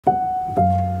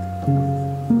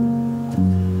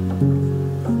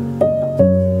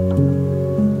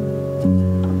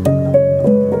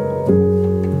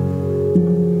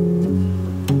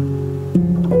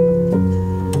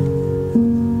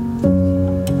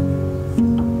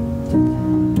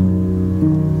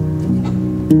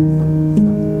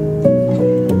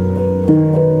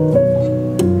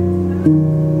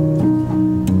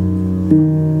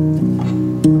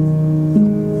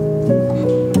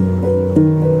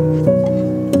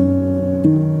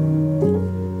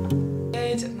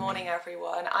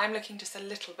looking just a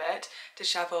little bit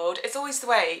dishevelled. It's always the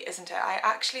way, isn't it? I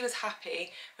actually was happy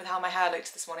with how my hair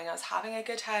looked this morning. I was having a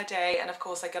good hair day, and of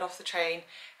course I get off the train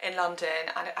in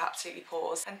London and it absolutely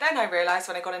pours. And then I realised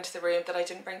when I got into the room that I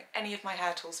didn't bring any of my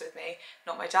hair tools with me.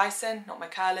 Not my Dyson, not my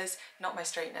curlers, not my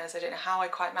straighteners. I don't know how I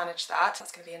quite managed that.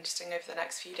 That's going to be interesting over the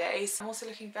next few days. I'm also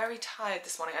looking very tired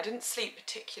this morning. I didn't sleep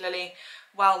particularly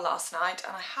well last night,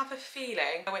 and I have a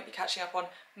feeling I won't be catching up on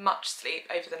much sleep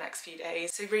over the next few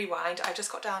days. So rewind, I've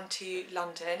just got down to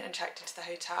London and checked into the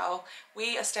hotel.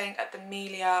 We are staying at the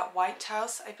Melia White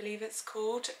House, I believe it's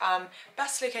called.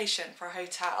 Best location for a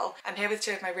hotel. I'm here with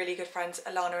two of my really good friends,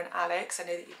 Alana and Alex. I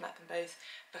know that you've met them both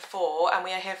before, and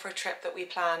we are here for a trip that we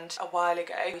planned a while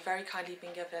ago. We've very kindly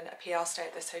been given a PR stay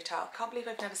at this hotel. I can't believe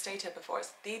I've never stayed here before.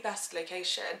 It's the best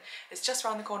location. It's just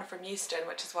around the corner from Euston,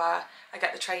 which is where I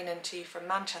get the train into from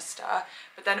Manchester,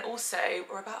 but then also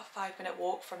we're about a 5-minute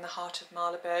walk from the heart of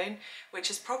Marylebone,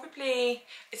 which is probably,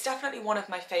 it's definitely one of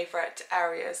my favourite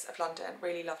areas of London.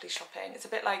 Really lovely shopping. It's a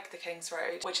bit like the King's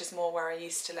Road, which is more where I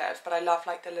used to live, but I love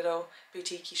like the little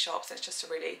boutique-y shops. It's just a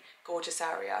really gorgeous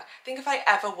area. I think if I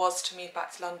ever was to move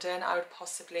back to London, I would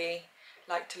possibly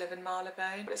like to live in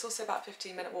Marylebone, but it's also about a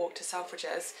 15-minute walk to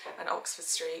Selfridges and Oxford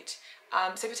Street.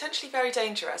 So potentially very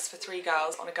dangerous for 3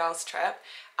 girls on a girls' trip,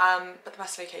 but the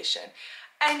best location.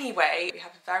 Anyway, we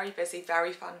have a very busy,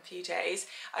 very fun few days.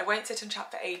 I won't sit and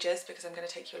chat for ages because I'm going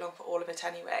to take you along for all of it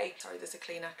anyway. Sorry, there's a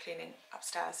cleaner cleaning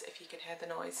upstairs if you can hear the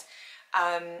noise.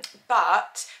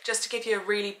 But just to give you a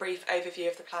really brief overview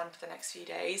of the plan for the next few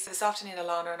days. This afternoon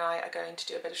Alana and I are going to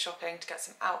do a bit of shopping to get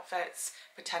some outfits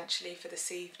potentially for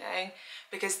this evening,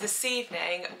 because this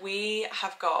evening we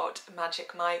have got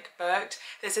Magic Mike booked.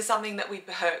 This is something that we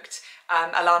booked,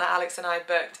 Alana, Alex and I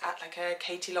booked at like a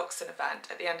Katie Loxton event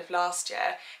at the end of last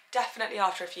year, definitely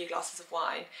after a few glasses of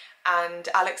wine. And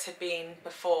Alex had been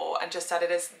before and just said it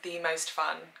is the most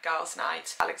fun girls'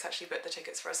 night. Alex actually booked the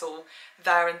tickets for us all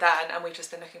there and then, and we've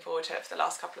just been looking forward to it for the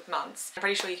last couple of months. I'm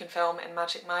pretty sure you can film in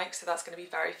Magic Mike, so that's going to be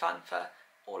very fun for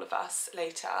all of us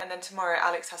later. And then tomorrow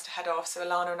Alex has to head off, so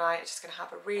Alana and I are just going to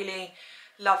have a really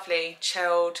lovely,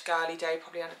 chilled, girly day.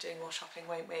 Probably end up doing more shopping,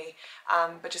 won't we?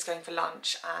 But just going for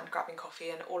lunch and grabbing coffee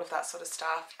and all of that sort of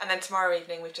stuff. And then tomorrow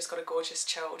evening we've just got a gorgeous,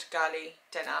 chilled, girly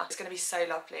dinner. It's going to be so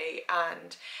lovely,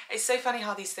 and it's so funny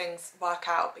how these things work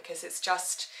out, because it's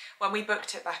just, when we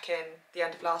booked it back in the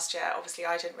end of last year, obviously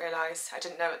I didn't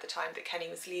know at the time that Kenny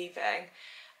was leaving,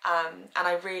 and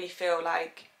I really feel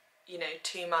like, you know,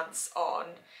 2 months on,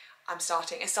 it's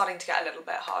starting to get a little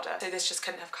bit harder. So this just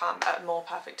couldn't have come at a more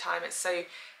perfect time. It's so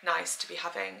nice to be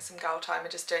having some girl time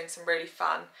and just doing some really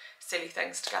fun, silly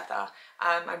things together.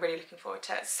 I'm really looking forward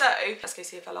to it. So let's go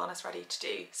see if Alana's ready to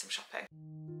do some shopping.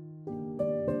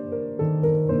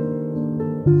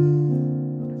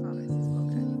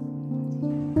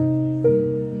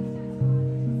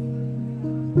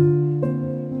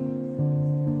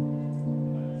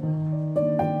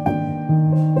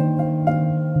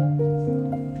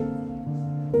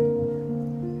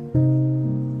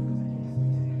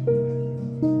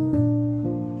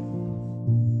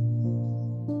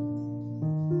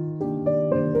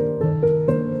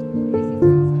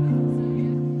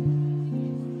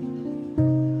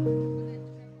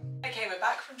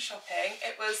 Shopping.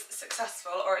 It was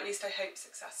successful, or at least I hope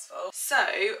successful. So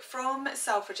from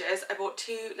Selfridges I bought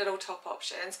 2 little top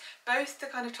options, both the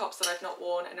kind of tops that I've not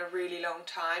worn in a really long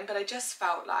time, but I just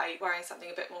felt like wearing something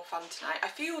a bit more fun tonight. I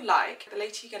feel like the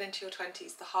later you get into your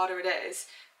 20s, the harder it is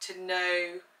to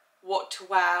know what to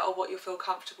wear or what you'll feel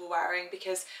comfortable wearing,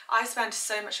 because I spend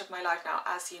so much of my life now,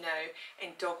 as you know,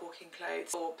 in dog walking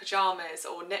clothes or pyjamas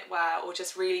or knitwear or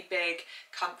just really big,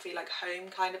 comfy, like home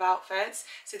kind of outfits.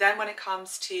 So then when it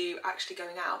comes to actually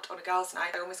going out on a girls'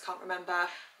 night, I almost can't remember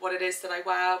what it is that I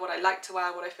wear, what I like to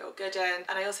wear, what I feel good in.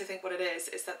 And I also think what it is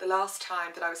that the last time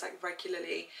that I was like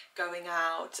regularly going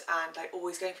out and like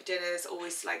always going for dinners,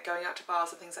 always like going out to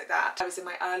bars and things like that, I was in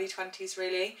my early 20s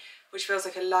really, which feels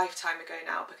like a lifetime ago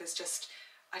now, because just,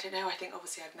 I don't know, I think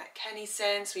obviously I've met Kenny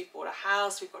since, we've bought a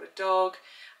house, we've got a dog.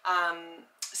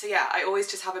 So yeah, I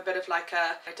always just have a bit of like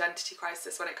a identity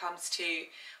crisis when it comes to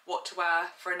what to wear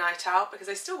for a night out, because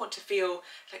I still want to feel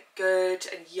like good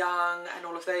and young and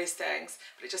all of those things,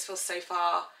 but it just feels so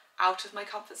far out of my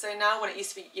comfort zone now, when it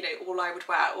used to be, you know, all I would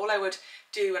wear, all I would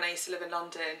do when I used to live in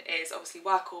London is obviously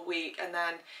work all week and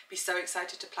then be so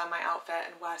excited to plan my outfit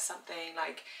and wear something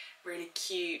like really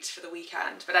cute for the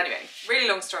weekend. But anyway, really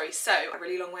long story. So a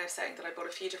really long way of saying that I bought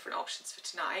a few different options for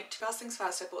tonight. First things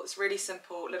first, I bought this really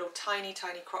simple little tiny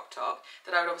crop top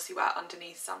that I would obviously wear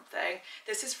underneath something.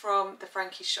 This is from the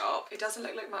Frankie shop. It doesn't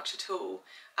look like much at all,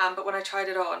 but when I tried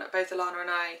it on, both Alana and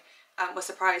I were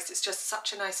surprised. It's just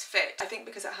such a nice fit. I think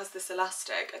because it has this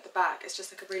elastic at the back, it's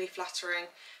just like a really flattering,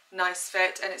 nice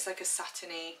fit, and it's like a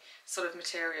satiny sort of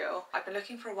material. I've been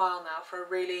looking for a while now for a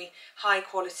really high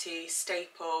quality,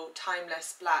 staple,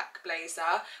 timeless black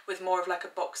blazer with more of like a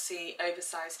boxy,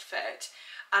 oversized fit.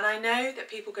 And I know that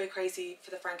people go crazy for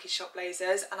the Frankie Shop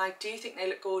blazers, and I do think they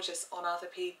look gorgeous on other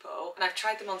people. And I've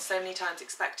tried them on so many times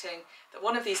expecting that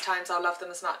one of these times I'll love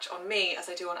them as much on me as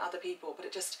I do on other people, but I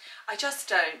just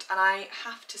don't. And I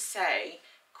have to say,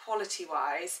 quality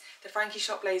wise, the Frankie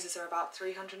Shop blazers are about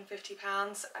 £350,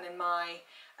 and in my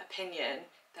opinion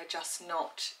they're just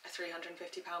not a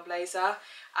 £350 blazer.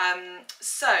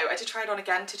 So I did try it on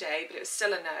again today, but it was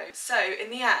still a no. So in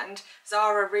the end,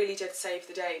 Zara really did save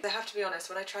the day. I have to be honest,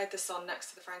 when I tried this on next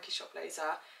to the Frankie Shop blazer,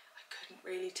 I couldn't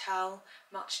really tell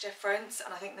much difference,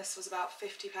 and I think this was about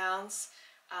 £50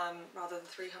 rather than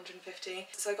 350.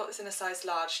 So I got this in a size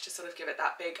large to sort of give it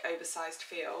that big oversized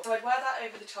feel. So I'd wear that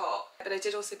over the top, but I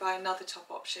did also buy another top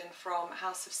option from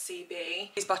House of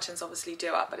CB. These buttons obviously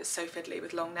do up, but it's so fiddly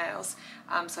with long nails,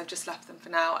 so I've just left them for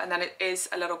now. And then it is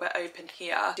a little bit open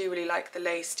here. I do really like the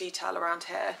lace detail around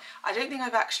here. I don't think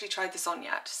I've actually tried this on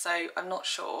yet, so I'm not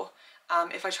sure.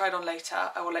 If I try it on later,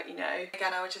 I will let you know.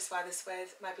 Again, I would just wear this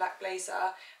with my black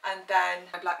blazer and then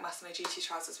my black Massimo Dutti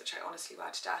trousers, which I honestly wear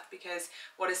to death, because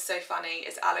what is so funny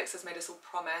is Alex has made us all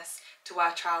promise to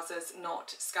wear trousers,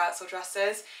 not skirts or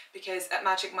dresses, because at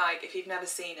Magic Mike, if you've never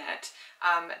seen it,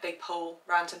 they pull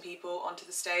random people onto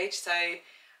the stage. So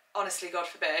honestly, God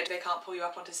forbid, they can't pull you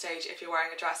up onto stage if you're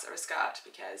wearing a dress or a skirt,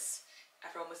 because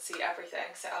everyone would see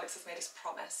everything. So Alex has made us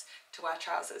promise to wear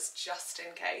trousers just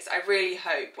in case. I really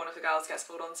hope one of the girls gets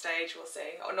pulled on stage, we'll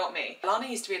see. Or not me. Alana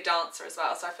used to be a dancer as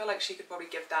well, so I feel like she could probably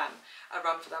give them a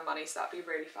run for their money, so that'd be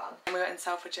really fun. When we were in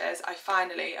Selfridges, I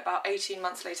finally, about 18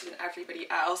 months later than everybody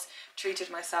else,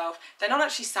 treated myself. They're not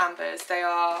actually Sambas, they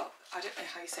are, I don't know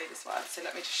how you say this word, so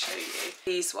let me just show you.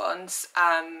 These ones,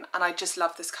 and I just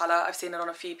love this colour. I've seen it on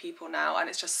a few people now, and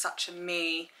it's just such a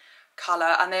me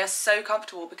colour, and they are so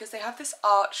comfortable because they have this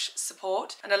arch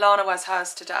support, and Alana wears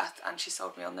hers to death and she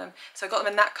sold me on them. So I got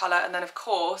them in that colour, and then of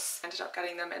course ended up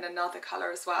getting them in another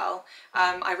colour as well.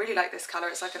 I really like this colour.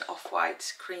 It's like an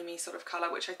off-white creamy sort of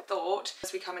colour, which I thought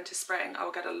as we come into spring I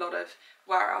will get a lot of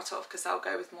wear out of, because I'll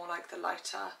go with more like the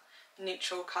lighter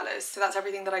neutral colours. So that's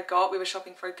everything that I got. We were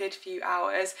shopping for a good few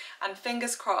hours, and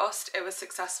fingers crossed it was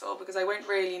successful, because I won't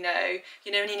really know,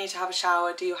 you know, when you need to have a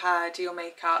shower, do your hair, do your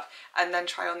makeup, and then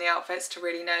try on the outfits to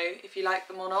really know if you like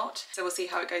them or not. So we'll see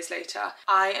how it goes later.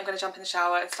 I am going to jump in the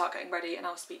shower and start getting ready, and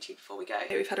I'll speak to you before we go.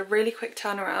 Okay, we've had a really quick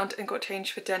turnaround and got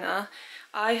changed for dinner.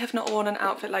 I have not worn an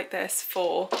outfit like this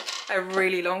for a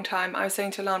really long time. I was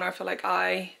saying to Lana, I feel like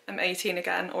I am 18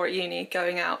 again, or at uni,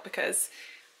 going out, because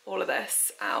all of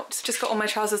this out. Just got all my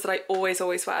trousers that I always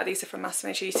wear. These are from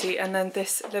Massimo Dutti, and then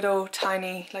this little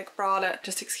tiny like bralette,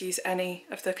 just excuse any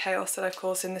of the chaos that I've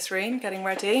caused in this room getting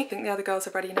ready. I think the other girls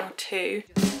are ready now too.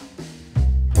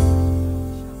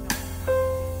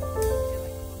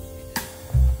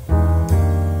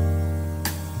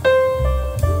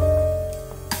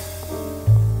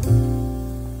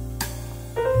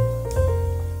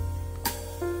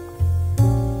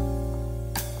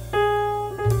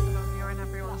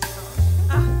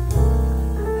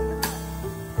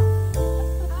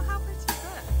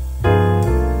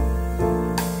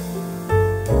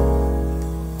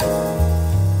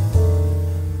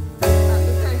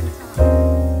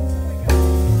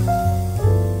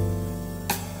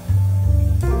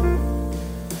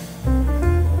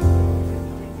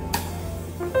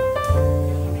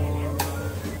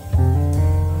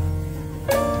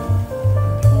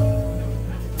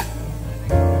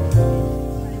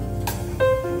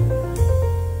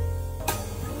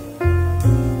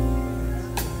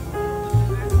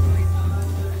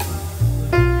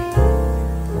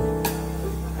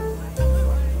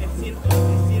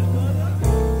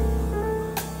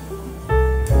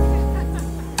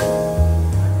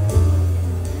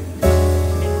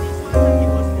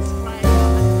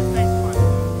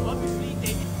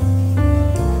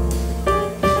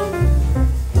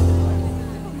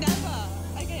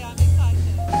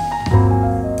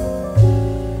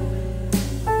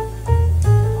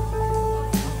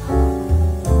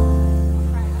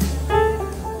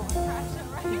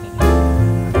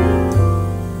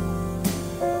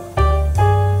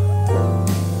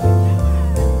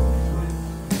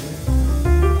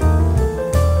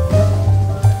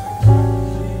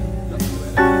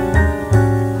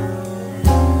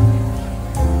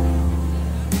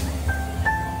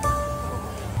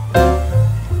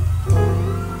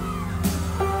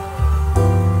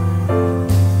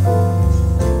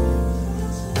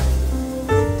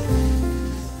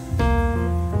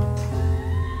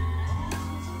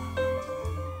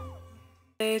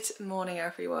 Good morning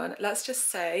everyone. Let's just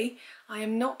say I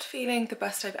am not feeling the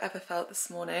best I've ever felt this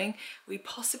morning. We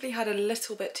possibly had a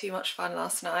little bit too much fun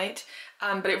last night,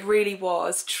 but it really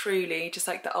was truly just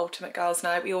like the ultimate girls'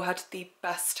 night. We all had the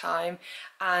best time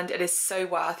and it is so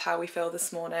worth how we feel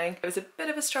this morning. It was a bit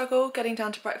of a struggle getting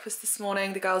down to breakfast this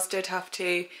morning. The girls did have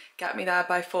to get me there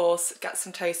by force, get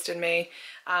some toast in me,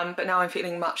 but now I'm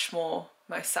feeling much more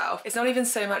myself. It's not even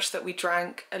so much that we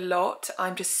drank a lot,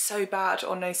 I'm just so bad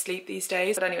on no sleep these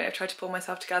days. But anyway, I've tried to pull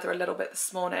myself together a little bit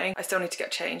this morning. I still need to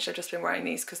get changed. I've just been wearing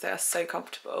these because they are so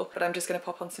comfortable, but I'm just going to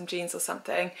pop on some jeans or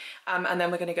something, and then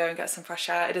we're going to go and get some fresh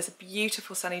air. It is a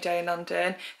beautiful sunny day in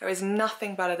London. There is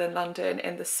nothing better than London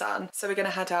in the sun. So we're going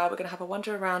to head out, we're going to have a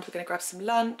wander around, we're going to grab some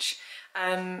lunch,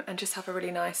 and just have a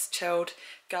really nice chilled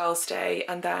girls' day.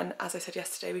 And then, as I said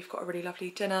yesterday, we've got a really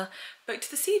lovely dinner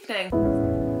booked this evening.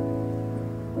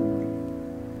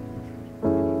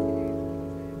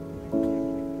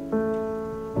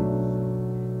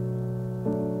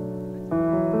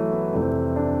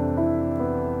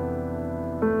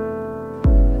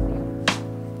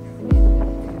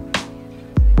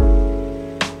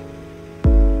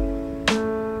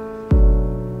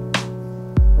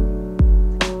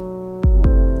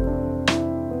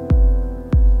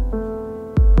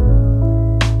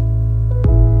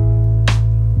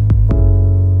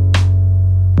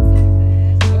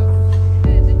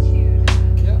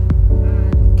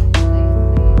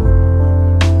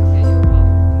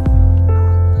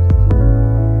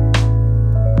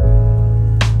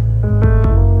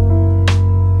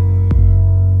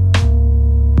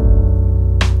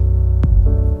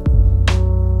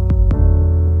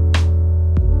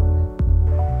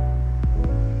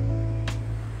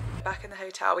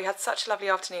 We had such a lovely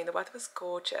afternoon, the weather was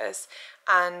gorgeous,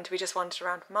 and we just wandered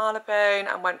around Marylebone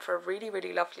and went for a really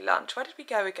lovely lunch. Where did we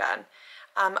go again?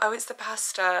 Oh, it's the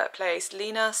pasta place,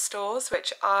 Lena Stores,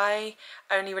 which I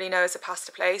only really know as a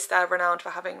pasta place. They're renowned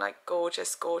for having like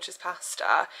gorgeous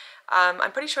pasta.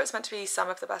 I'm pretty sure it's meant to be some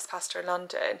of the best pasta in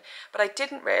London, but I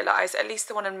didn't realise, at least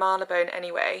the one in Marylebone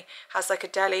anyway, has like a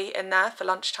deli in there for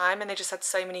lunchtime, and they just had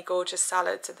so many gorgeous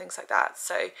salads and things like that.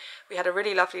 So we had a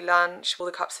really lovely lunch, all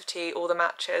the cups of tea, all the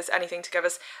matches, anything to give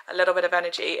us a little bit of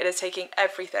energy. It is taking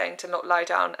everything to not lie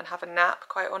down and have a nap,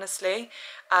 quite honestly.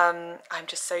 I'm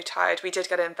just so tired. We did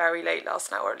get in very late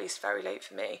last night, or at least very late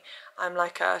for me. I'm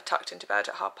like a tucked into bed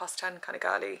at 10:30 kind of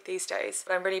girly these days,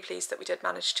 but I'm really pleased that we did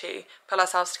manage to pull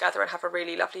ourselves together and have a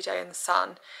really lovely day in the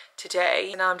sun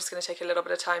today. Now I'm just going to take a little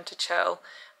bit of time to chill,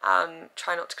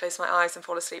 try not to close my eyes and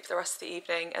fall asleep for the rest of the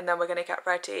evening, and then we're going to get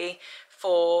ready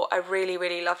for a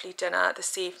really lovely dinner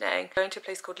this evening. Going to a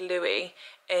place called Louis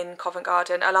in Covent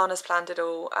Garden. Alana's planned it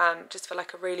all, just for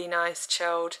like a really nice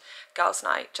chilled girls'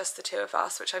 night, just the two of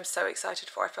us, which I'm so excited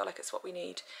for. I feel like it's what we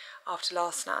need after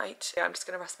last night. Yeah, I'm just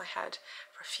going to rest my head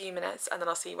for a few minutes and then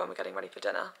I'll see you when we're getting ready for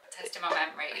dinner. Testing my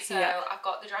memory. So yeah. I've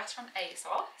got the dress from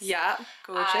ASOS. Yeah,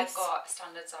 gorgeous. I've got a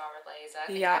standard Zara blazer. I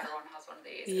think everyone has one of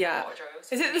these in their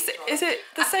wardrobes. Is it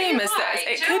the same as this?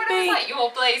 It could be. Like,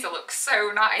 your blazer looks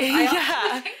so nice.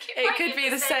 Yeah, it could be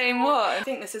the same one. I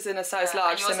think this is in a size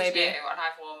large, so maybe. And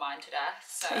I've worn mine to death.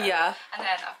 So. Yeah. And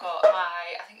then I've got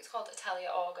my, I think it's called Atelier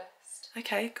August.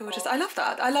 Okay, gorgeous. I love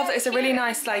that. I love that. It's a really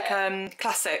nice, like,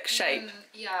 classic shape.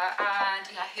 Yeah, and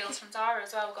yeah, heels from Zara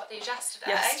as well. We got these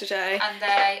yesterday. And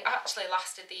they actually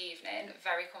lasted the evening.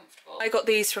 Very comfortable. I got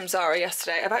these from Zara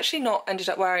yesterday. I've actually not ended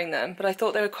up wearing them, but I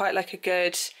thought they were quite like a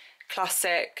good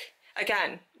classic,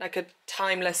 again, like a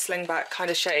timeless slingback kind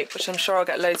of shape, which I'm sure I'll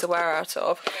get loads of wear out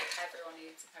of. I think everyone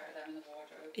needs a pair of them in the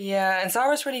wardrobe. Yeah, and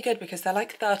Zara's really good because they're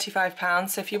like £35,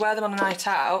 so if you wear them on a night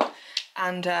out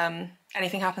and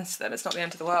anything happens to them, it's not the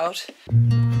end of the world.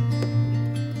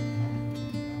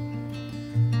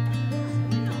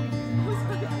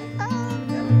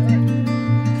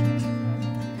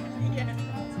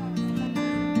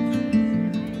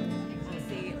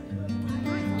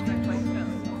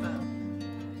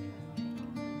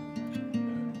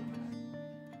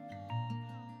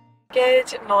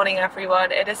 Good morning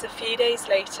everyone. It is a few days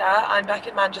later. I'm back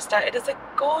in Manchester. It is a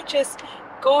gorgeous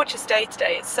day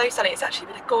today. It's so sunny. It's actually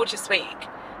been a gorgeous week.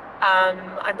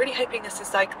 I'm really hoping this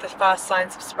is like the first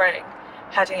signs of spring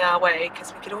heading our way,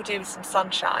 because we could all do with some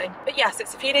sunshine. But yes,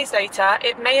 it's a few days later.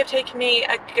 It may have taken me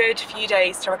a good few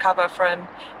days to recover from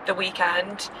the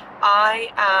weekend.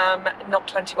 I am not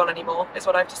 21 anymore, is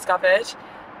what I've discovered.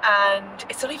 And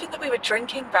it's not even that we were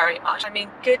drinking very much. I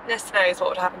mean, goodness knows what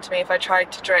would happen to me if I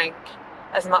tried to drink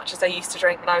as much as I used to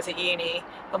drink when I was at uni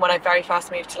and when I very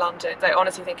first moved to London. I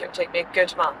honestly think it would take me a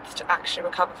good month to actually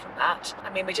recover from that.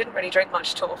 I mean, we didn't really drink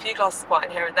much at all. A few glasses of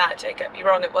wine here and there, don't get me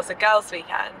wrong, it was a girls'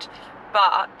 weekend,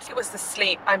 but it was the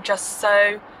sleep. I'm just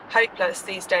so hopeless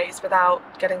these days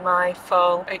without getting my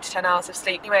full 8 to 10 hours of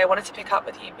sleep. Anyway, I wanted to pick up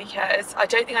with you because I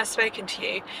don't think I've spoken to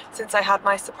you since I had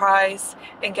my surprise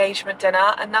engagement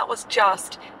dinner, and that was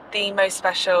just the most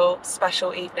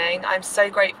special evening. I'm so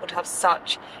grateful to have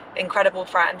such incredible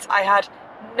friends. I had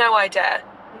no idea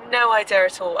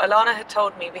at all. Alana had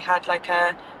told me we had like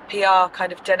a PR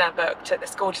kind of dinner booked at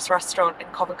this gorgeous restaurant in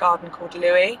Covent Garden called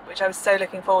Louis, which I was so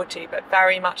looking forward to, but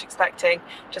very much expecting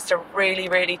just a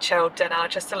really chilled dinner,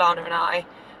 just Alana and I.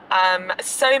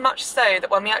 So much so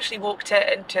that when we actually walked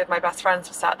in, two of my best friends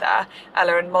were sat there,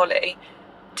 Ella and Molly.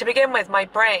 To begin with, my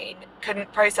brain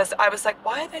couldn't process. I was like,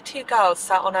 why are there two girls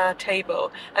sat on a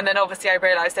table? And then obviously I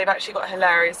realised they've actually got a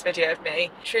hilarious video of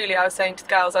me. Truly, I was saying to the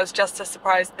girls, I was just as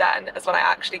surprised then as when I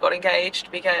actually got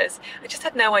engaged, because I just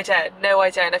had no idea.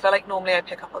 And I feel like normally I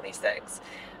pick up on these things.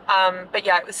 But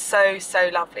yeah, it was so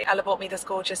lovely. Ella bought me this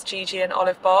gorgeous Gigi and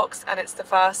olive box, and it's the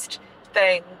first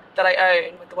thing that I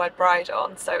own with the word bride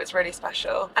on, so it's really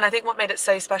special. And I think what made it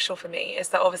so special for me is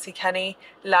that obviously Kenny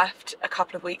left a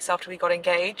couple of weeks after we got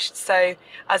engaged, so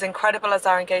as incredible as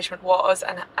our engagement was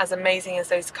and as amazing as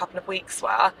those couple of weeks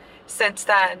were, since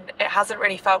then it hasn't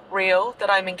really felt real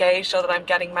that I'm engaged or that I'm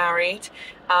getting married.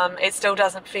 It still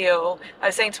doesn't feel, I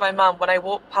was saying to my mum, when I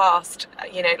walk past,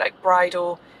 you know, like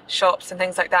bridal shops and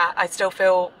things like that, I still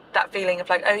feel that feeling of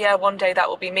like, oh yeah, one day that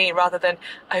will be me, rather than,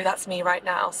 oh, that's me right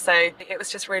now. So it was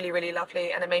just really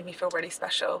lovely, and it made me feel really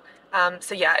special.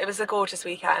 So yeah, it was a gorgeous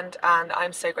weekend, and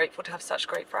I'm so grateful to have such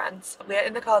great friends. We're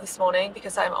in the car this morning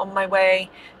because I'm on my way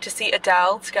to see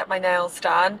Adele to get my nails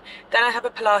done. Then I have a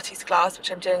Pilates class,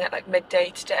 which I'm doing at like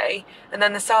midday today. And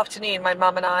then this afternoon, my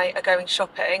mum and I are going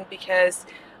shopping because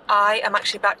I am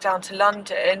actually back down to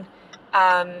London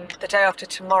the day after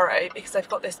tomorrow, because I've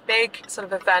got this big sort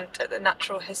of event at the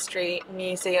Natural History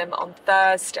Museum on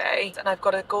Thursday, and I've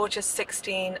got a gorgeous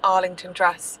 16 Arlington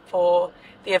dress for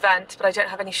the event, but I don't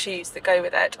have any shoes that go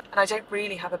with it, and I don't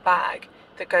really have a bag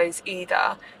that goes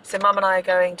either. So Mum and I are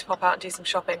going to pop out and do some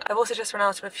shopping. I've also just run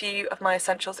out of a few of my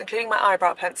essentials, including my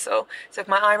eyebrow pencil. So if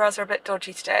my eyebrows are a bit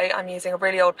dodgy today, I'm using a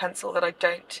really old pencil that I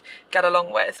don't get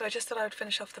along with. So I just thought I would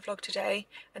finish off the vlog today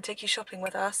and take you shopping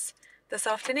with us this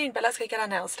afternoon, but let's go get our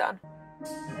nails done.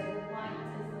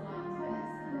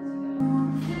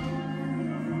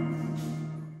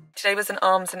 Today was an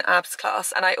arms and abs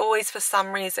class, and I always for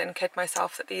some reason kid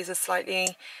myself that these are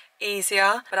slightly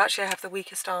easier, but actually I have the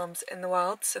weakest arms in the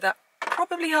world, so they're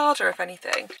probably harder if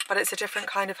anything, but it's a different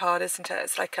kind of hard, isn't it?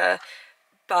 It's like a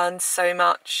burns so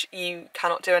much you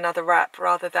cannot do another rep,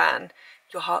 rather than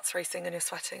your heart's racing and you're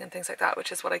sweating and things like that,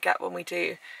 which is what I get when we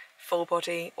do full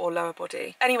body or lower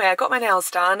body. Anyway, I got my nails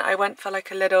done. I went for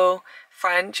like a little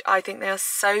French. I think they are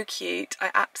so cute. I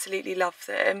absolutely love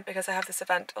them. Because I have this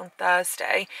event on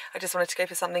Thursday, I just wanted to go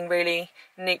for something really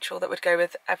neutral that would go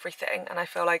with everything, and I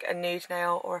feel like a nude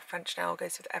nail or a French nail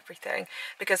goes with everything,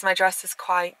 because my dress is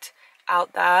quite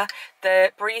out there.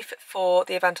 The brief for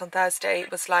the event on Thursday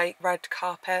was like red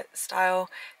carpet style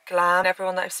glam.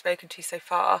 Everyone that I've spoken to so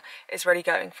far is really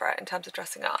going for it in terms of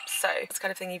dressing up, so it's the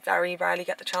kind of thing you very rarely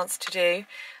get the chance to do,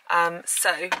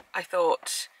 so I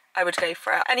thought I would go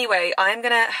for it. Anyway, I'm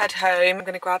gonna head home. I'm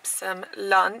gonna grab some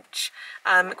lunch,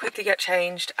 quickly get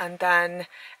changed, and then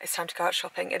it's time to go out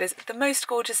shopping. It is the most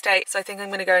gorgeous day, so I think I'm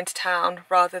gonna go into town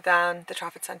rather than the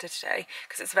Trafford Centre today,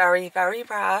 because it's very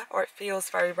rare, or it feels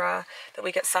very rare, that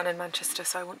we get sun in Manchester,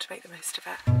 so I want to make the most of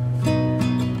it.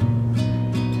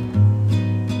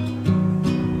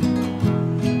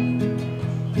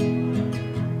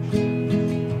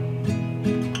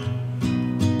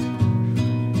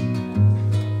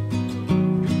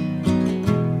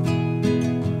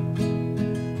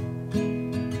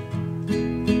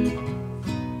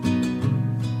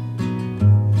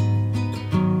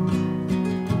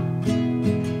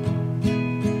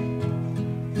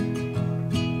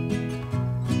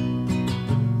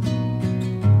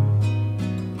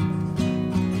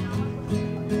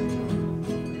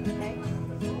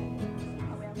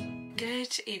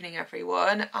 Evening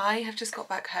everyone, I have just got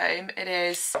back home. It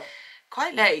is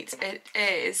quite late. It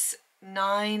is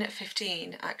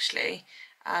 9:15 actually.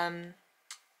 Oh,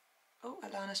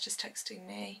 Alana's just texting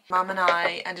me. Mum and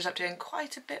I ended up doing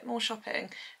quite a bit more shopping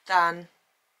than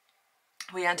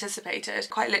we anticipated.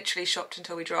 Quite literally shopped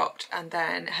until we dropped and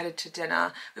then headed to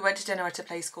dinner. We went to dinner at a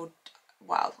place called,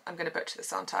 well, I'm going to butcher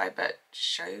this, aren't I? But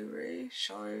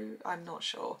I'm not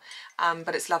sure.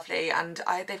 But it's lovely, and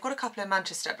they've got a couple in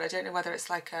Manchester, but I don't know whether it's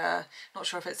like not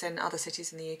sure if it's in other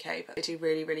cities in the UK, but they do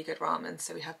really good ramen,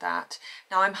 so we had that.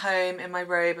 Now I'm home in my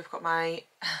robe. I've got my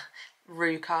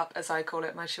Roo cup, as I call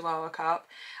it, my Chihuahua cup.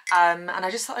 And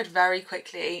I just thought I'd very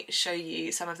quickly show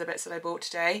you some of the bits that I bought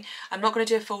today. I'm not going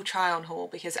to do a full try on haul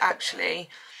because actually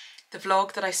the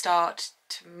vlog that I start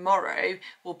tomorrow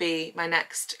will be my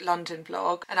next London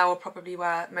vlog, and I will probably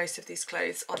wear most of these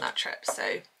clothes on that trip,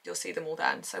 so you'll see them all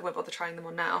then, so I won't bother trying them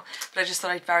on now. But I just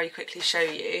thought I'd very quickly show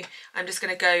you. I'm just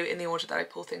going to go in the order that I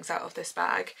pull things out of this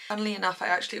bag. Funnily enough, I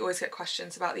actually always get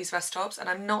questions about these vest tops, and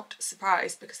I'm not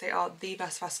surprised because they are the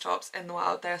best vest tops in the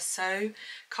world. They are so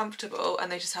comfortable and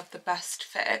they just have the best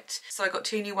fit. So I got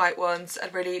 2 new white ones, a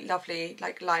really lovely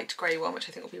like light grey one which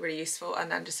I think will be really useful, and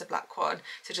then just a black one,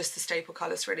 so just the staple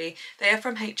colours really. They are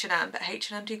from H&M, but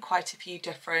H&M do quite a few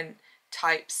different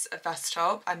types of vest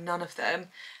top and none of them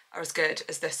are as good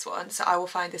as this one. So I will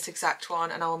find this exact one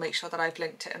and I will make sure that I've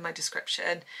linked it in my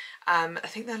description. I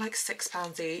think they're like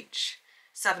 £6 each,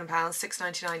 £7,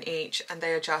 £6.99 each, and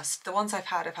they are just, the ones I've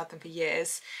had them for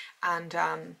years, and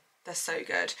they're so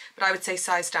good. But I would say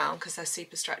size down because they're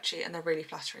super stretchy and they're really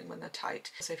flattering when they're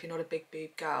tight. So if you're not a big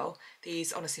boob girl,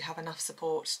 these honestly have enough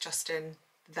support just in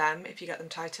them if you get them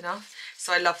tight enough,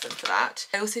 so I love them for that.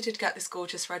 I also did get this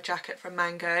gorgeous red jacket from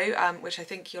Mango, which I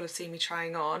think you'll have seen me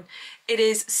trying on. It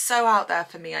is so out there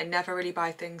for me. I never really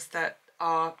buy things that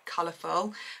are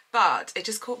colourful, but it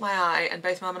just caught my eye and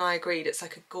both Mum and I agreed it's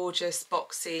like a gorgeous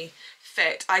boxy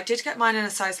fit. I did get mine in a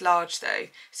size large though,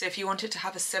 so if you wanted to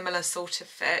have a similar sort of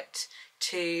fit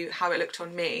to how it looked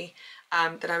on me,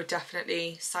 then I would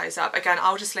definitely size up. Again,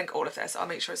 I'll just link all of this. I'll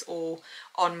make sure it's all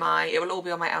on my, it will all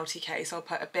be on my LTK. So I'll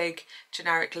put a big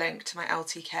generic link to my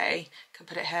LTK, can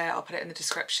put it here, I'll put it in the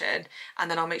description,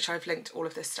 and then I'll make sure I've linked all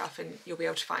of this stuff and you'll be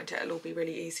able to find it. It'll all be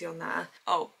really easy on there.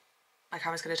 Oh, my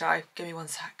camera's gonna die, give me one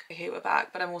sec. Okay, we're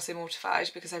back, but I'm also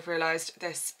mortified because I've realised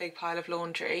this big pile of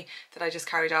laundry that I just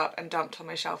carried up and dumped on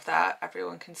my shelf there,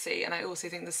 everyone can see. And I also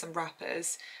think there's some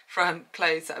wrappers from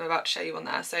clothes that I'm about to show you on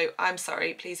there, so I'm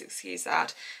sorry, please excuse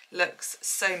that. Looks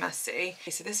so messy.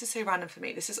 Okay, so this is so random for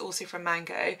me. This is also from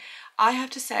Mango. I have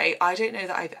to say, I don't know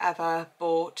that I've ever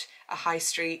bought a high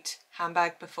street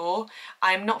handbag before.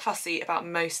 I'm not fussy about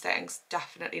most things,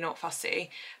 definitely not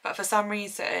fussy, but for some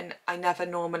reason I never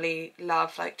normally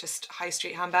love like just high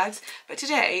street handbags. But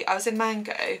today I was in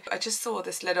Mango, I just saw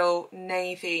this little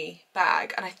navy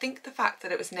bag, and I think the fact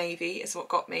that it was navy is what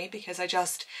got me, because I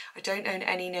don't own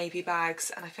any navy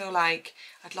bags and I feel like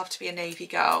I'd love to be a navy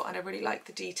girl, and I really like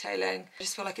the detailing. I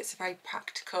just feel like it's a very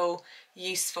practical,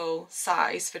 useful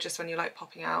size for just when you're like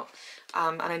popping out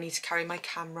and I need to carry my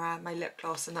camera, my lip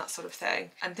gloss and that sort of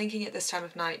thing. I'm thinking at this time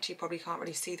of night you probably can't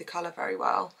really see the colour very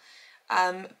well,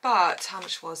 but how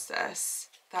much was this?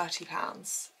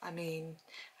 £30. I mean,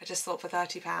 I just thought for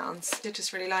 £30 I did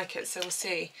just really like it, so we'll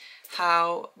see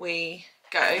how we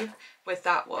go with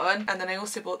that one. And then I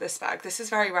also bought this bag. This is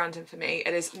very random for me.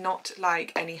 It is not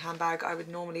like any handbag I would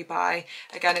normally buy.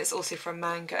 Again, it's also from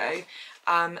Mango,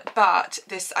 but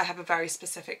this I have a very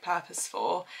specific purpose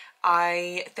for.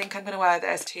 I think I'm going to wear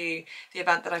this to the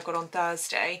event that I've got on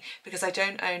Thursday because I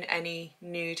don't own any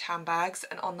nude handbags,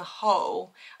 and on the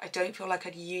whole I don't feel like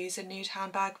I'd use a nude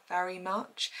handbag very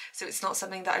much, so it's not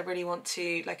something that I really want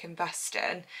to like invest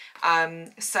in.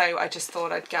 So I just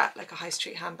thought I'd get like a high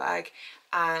street handbag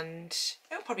and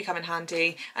it'll probably come in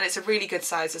handy, and it's a really good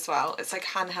size as well. It's like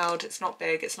handheld, it's not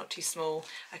big, it's not too small.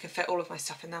 I can fit all of my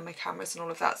stuff in there, my cameras and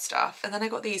all of that stuff. And then I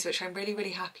got these, which I'm really,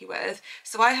 really happy with.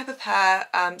 So I have a pair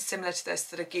similar to this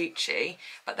that are Gucci,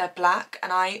 but they're black,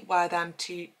 and I wear them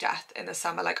to death in the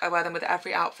summer. Like I wear them with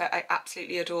every outfit, I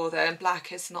absolutely adore them.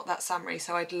 Black is not that summery,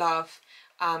 so I'd love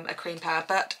a cream pair.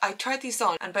 But I tried these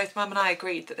on and both Mum and I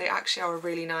agreed that they actually are a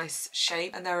really nice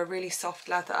shape and they're a really soft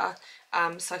leather.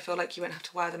 So I feel like you won't have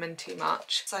to wear them in too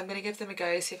much. So I'm going to give them a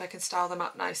go, see if I can style them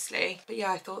up nicely. But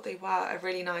yeah, I thought they were a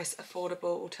really nice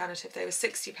affordable alternative. They were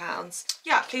 £60.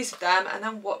 Yeah, pleased with them. And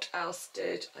then what else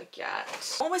did I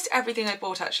get? Almost everything I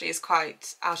bought actually is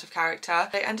quite out of character.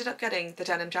 I ended up getting the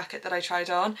denim jacket that I tried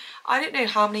on. I don't know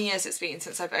how many years it's been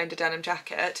since I've owned a denim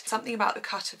jacket. Something about the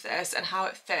cut of this and how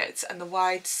it fits and the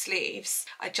wide sleeves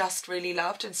I just really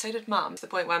loved, and so did Mum, to the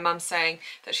point where Mum's saying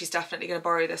that she's definitely going to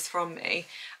borrow this from me.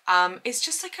 It's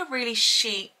just like a really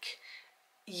chic,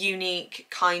 unique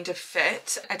kind of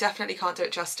fit. I definitely can't do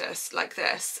it justice like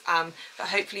this, but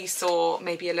hopefully you saw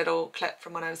maybe a little clip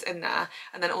from when I was in there.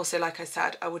 And then also, like I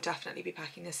said, I will definitely be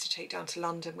packing this to take down to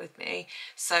London with me,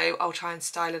 so I'll try and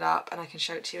style it up and I can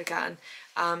show it to you again.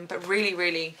 But really,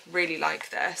 really, really like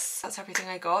this. That's everything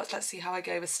I got. Let's see how I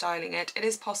go with styling it. It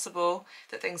is possible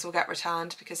that things will get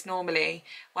returned, because normally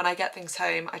when I get things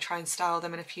home I try and style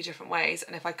them in a few different ways,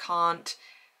 and if I can't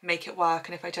make it work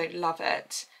and if I don't love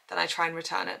it, then I try and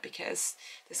return it, because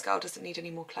this girl doesn't need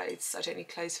any more clothes. I don't need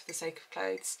clothes for the sake of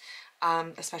clothes.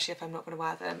 especially if I'm not going to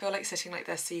wear them. I feel like sitting like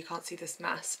this so you can't see this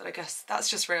mess, but I guess that's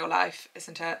just real life,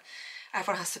 isn't it?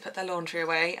 Everyone has to put their laundry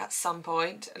away at some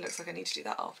point. It looks like I need to do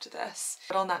that after this.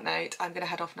 But on that note, I'm going to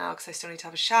head off now because I still need to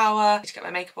have a shower. I need to get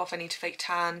my makeup off. I need to fake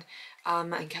tan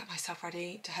and get myself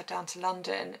ready to head down to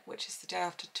London, which is the day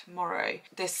after tomorrow.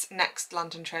 This next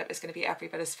London trip is going to be every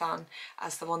bit as fun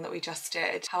as the one that we just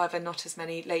did. However, not as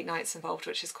many late nights involved,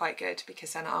 which is quite good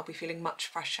because then I'll be feeling much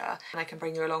fresher and I can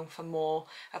bring you along for more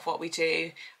of what we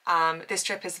do. This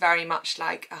trip is very much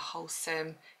like a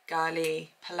wholesome,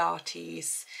 girly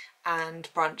Pilates and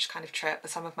brunch kind of trip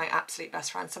with some of my absolute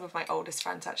best friends, some of my oldest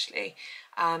friends actually.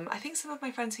 I think some of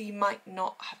my friends who you might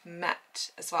not have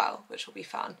met as well, which will be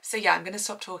fun. So yeah, I'm going to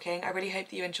stop talking. I really hope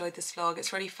that you enjoyed this vlog.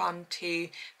 It's really fun to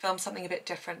film something a bit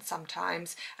different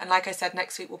sometimes. And like I said,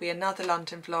 next week will be another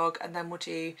London vlog, and then we'll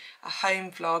do a home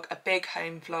vlog, a big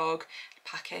home vlog,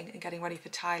 packing and getting ready for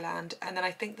Thailand. And then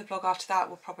I think the vlog after that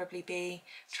will probably be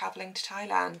travelling to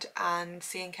Thailand and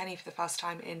seeing Kenny for the first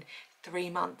time in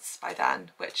 3 months by then,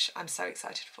 which I'm so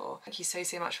excited for. Thank you so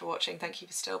much for watching. Thank you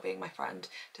for still being my friend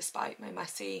despite my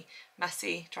messy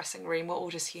dressing room. We're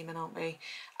all just human, aren't we?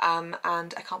 And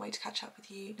I can't wait to catch up with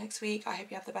you next week. I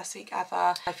hope you have the best week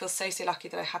ever. I feel so lucky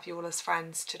that I have you all as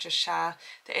friends to just share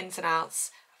the ins and outs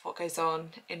of what goes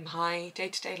on in my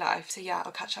day-to-day life. So yeah,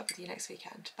 I'll catch up with you next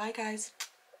weekend. Bye guys.